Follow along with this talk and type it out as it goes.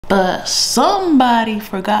but somebody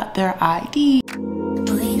forgot their ID. Boy,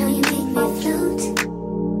 you know you make me float.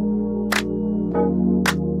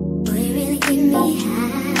 Boy, you really get me high.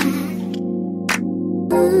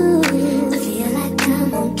 Ooh, I feel like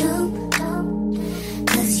I'm on dope,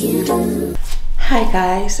 'cause you do. Hi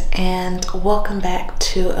guys, and welcome back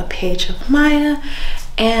to a Paige of Mya.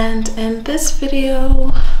 And in this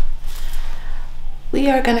video, we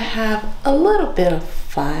are gonna have a little bit of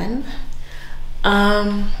fun.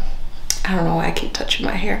 I don't know why I keep touching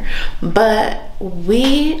my hair, but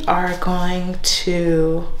we are going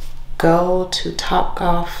to go to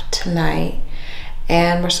Topgolf tonight,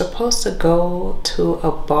 and we're supposed to go to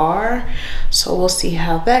a bar, so we'll see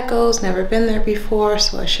how that goes. Never been there before,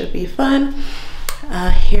 so it should be fun.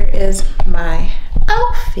 Here is my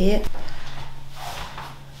outfit.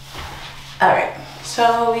 All right,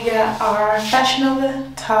 so we got our Fashion Nova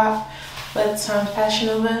top with some Fashion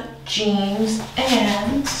Nova jeans,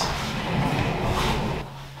 and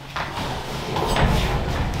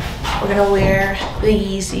we're gonna wear the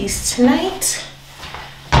Yeezys tonight.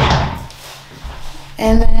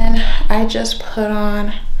 And then I just put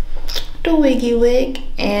on the wiggy wig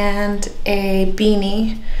and a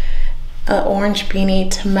beanie, an orange beanie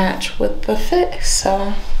to match with the fit. So,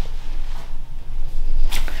 all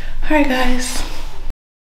right guys.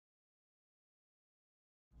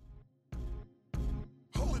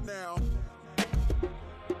 Hold it now.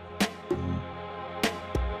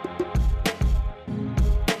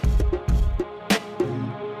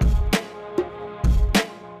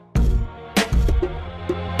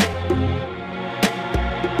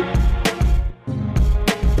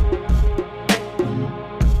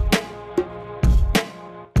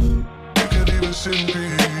 You can't even sit in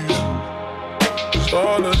peace. 'Cause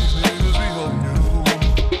all of these niggas be on you.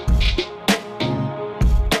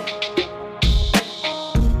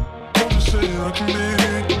 I'm just saying I can be,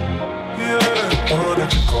 yeah. One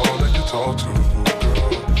that you call and you talk to,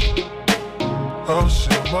 girl. I'll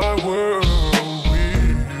share my world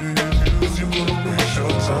with you. If you wanna waste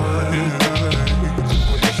your time,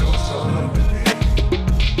 waste your time with me.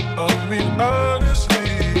 I mean, honestly,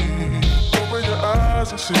 open your eyes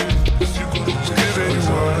and see. If you gonna give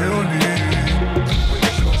anyone you need,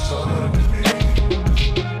 waste your time with me.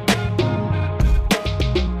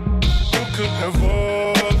 You could have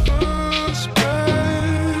all the space.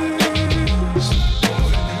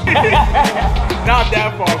 Not that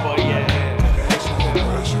far, but yeah.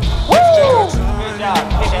 Woo! Good job.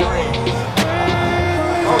 Hit that ring.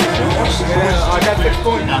 Oh, yeah, I got 6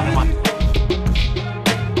 points now.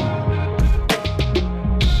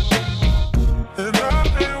 And I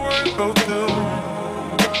ain't worried about them.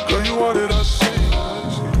 Girl, you wanted to see.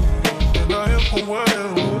 And I am who I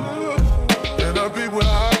am. And I be where I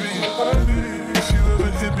be. If you ever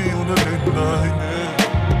hit me on a late night,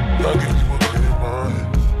 I'll give you a clear mind.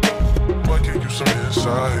 Might give you some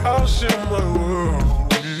insight. I'll share my world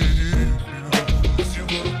with you. If you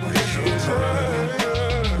gonna waste your time,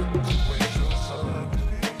 waste your time with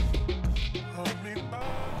me. I mean,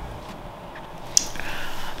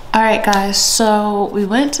 All right guys, so we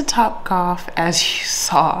went to Topgolf as you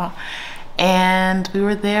saw, and we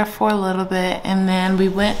were there for a little bit, and then we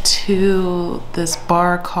went to this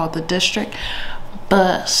bar called the District,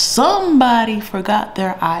 but somebody forgot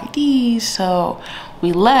their ID, so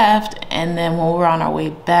we left. And then when we were on our way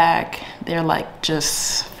back, they're like,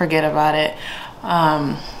 just forget about it.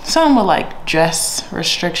 Some with like dress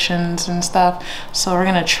restrictions and stuff, so we're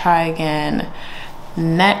gonna try again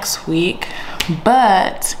next week.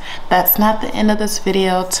 But that's not the end of this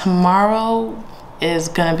video. Tomorrow is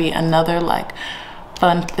gonna be another like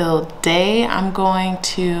fun-filled day. I'm going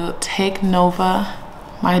to take Nova,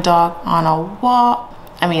 my dog, on a walk.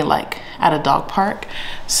 I mean, like at a dog park.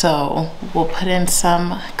 So we'll put in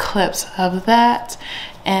some clips of that,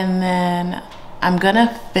 and then I'm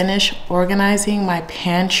gonna finish organizing my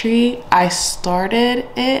pantry. I started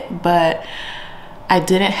it, but I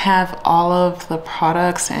didn't have all of the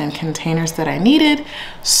products and containers that I needed,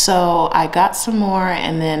 so I got some more,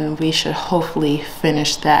 and then we should hopefully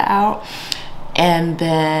finish that out. And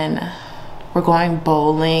then we're going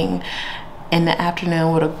bowling in the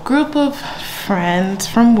afternoon with a group of friends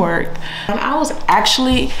from work. And I was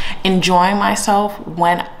actually enjoying myself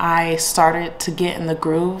when I started to get in the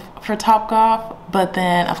groove for Topgolf, but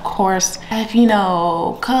then of course, if you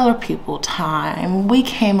know, color people time, we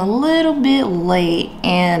came a little bit late,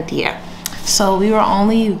 and yeah, so we were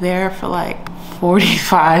only there for like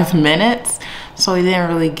 45 minutes, so we didn't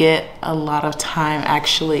really get a lot of time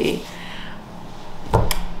actually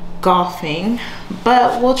golfing,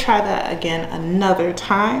 but we'll try that again another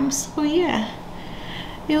time. So yeah,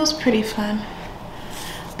 it was pretty fun.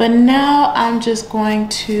 But now I'm just going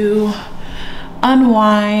to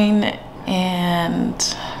unwind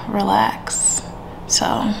and relax.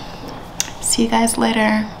 So see you guys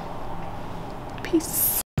later.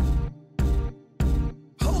 Peace.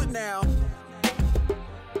 Hold it now.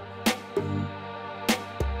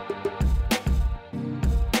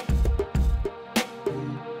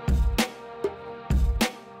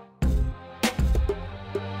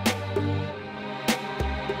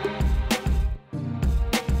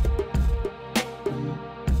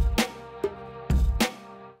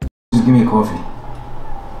 Just give me a coffee.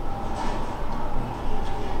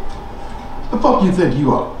 The fuck you think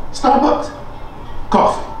you are? Starbucks?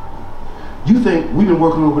 Coffee. You think we've been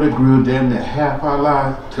working over that grill damn near half our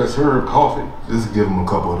lives to serve coffee? Just give him a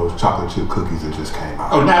couple of those chocolate chip cookies that just came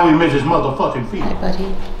out. Oh, now we miss his motherfucking feet. Hi,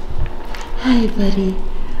 buddy. Hi, buddy.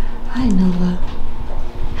 Hi, Nova.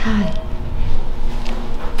 Hi.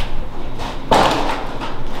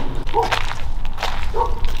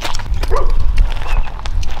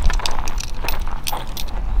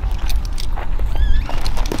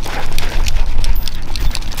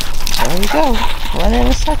 There we go. Running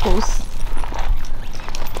in circles.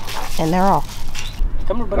 And they're off.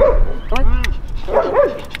 Come here, buddy. Come on.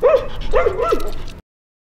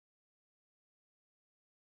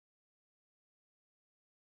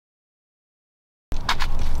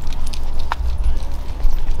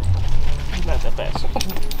 He's not that fast.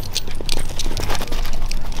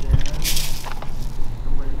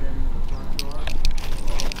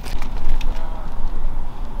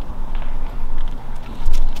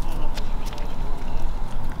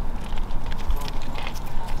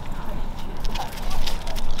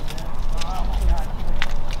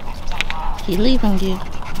 He leaving you.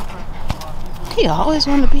 He always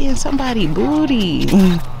want to be in somebody's booty. This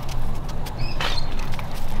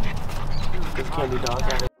candy dog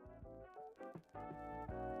got it.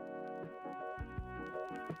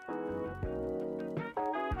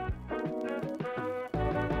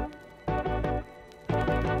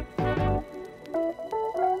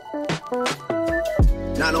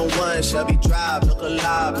 Shelby Drive, look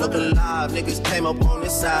alive, niggas came up on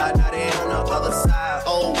this side, now they on the other side.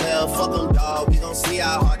 Oh well, fuck them dawg, we gon' see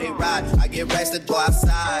how hard they ride. I get racks to go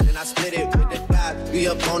outside, and I split it with the guy. We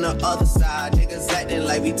up on the other side, niggas acting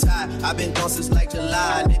like we tied. I been gone since like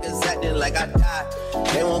July, niggas acting like I died.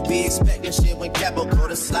 They won't be expecting shit when Capo go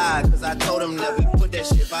to slide, cause I told them that we put that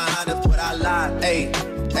shit behind us, but I lied.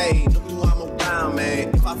 Hey, look who I'm around, man.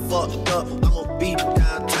 If I fucked up, I'ma beat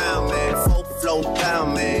downtown, man. Full flow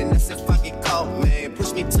down, man. That's if I get caught, man.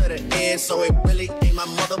 Push me to the edge, so it really ain't my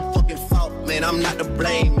motherfucking fault, man. I'm not to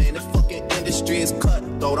blame, man. The fucking industry is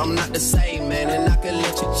cutthroat. I'm not the same, man. And I can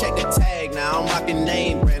let you check the tag. Now I'm rocking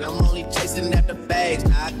name brand. I'm only chasing at the bags.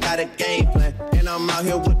 Now I got a game plan, and I'm out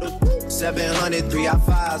here with the 700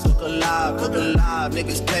 3i5s. Look alive,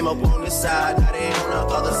 niggas came up on this side, now they on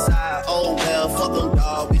the other side. Oh well, fuck them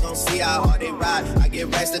dawg, we gon' see how hard they ride. I get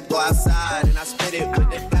racks to go outside, and I split it with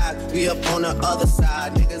the guys. We up on the other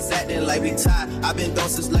side, niggas acting like we tied. I been gone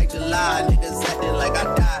since like July, niggas acting like I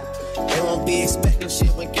died. They won't be expecting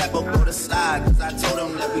shit when Capo go to slide, cause I told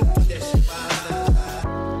them that we put that shit behind us.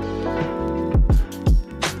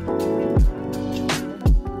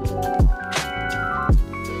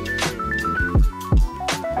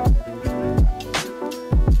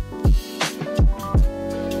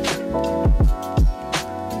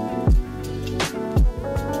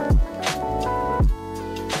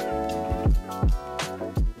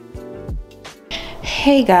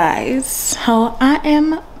 Hey guys, so I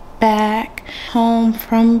am back home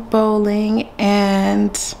from bowling,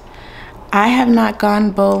 and I have not gone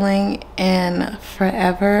bowling in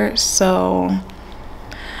forever, so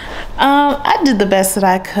I did the best that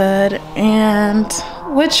I could, and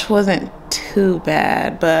which wasn't too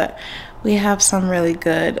bad, but we have some really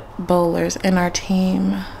good bowlers in our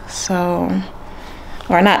team. So,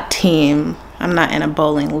 or not team, I'm not in a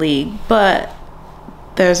bowling league, but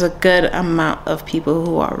there's a good amount of people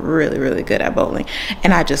who are really, really good at bowling,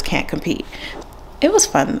 and I just can't compete. It was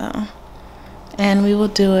fun though, and we will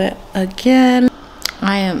do it again.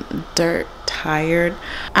 I am dirt tired.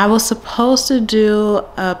 I was supposed to do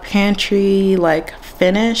a pantry like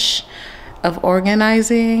finish of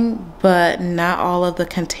organizing, but not all of the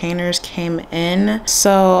containers came in,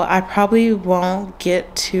 so I probably won't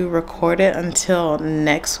get to record it until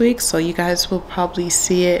next week, so you guys will probably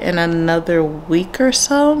see it in another week or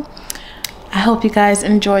so. I hope you guys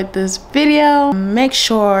enjoyed this video. Make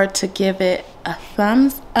sure to give it a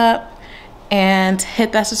thumbs up and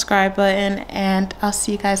hit that subscribe button, and I'll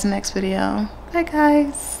see you guys in the next video. Bye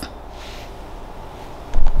guys.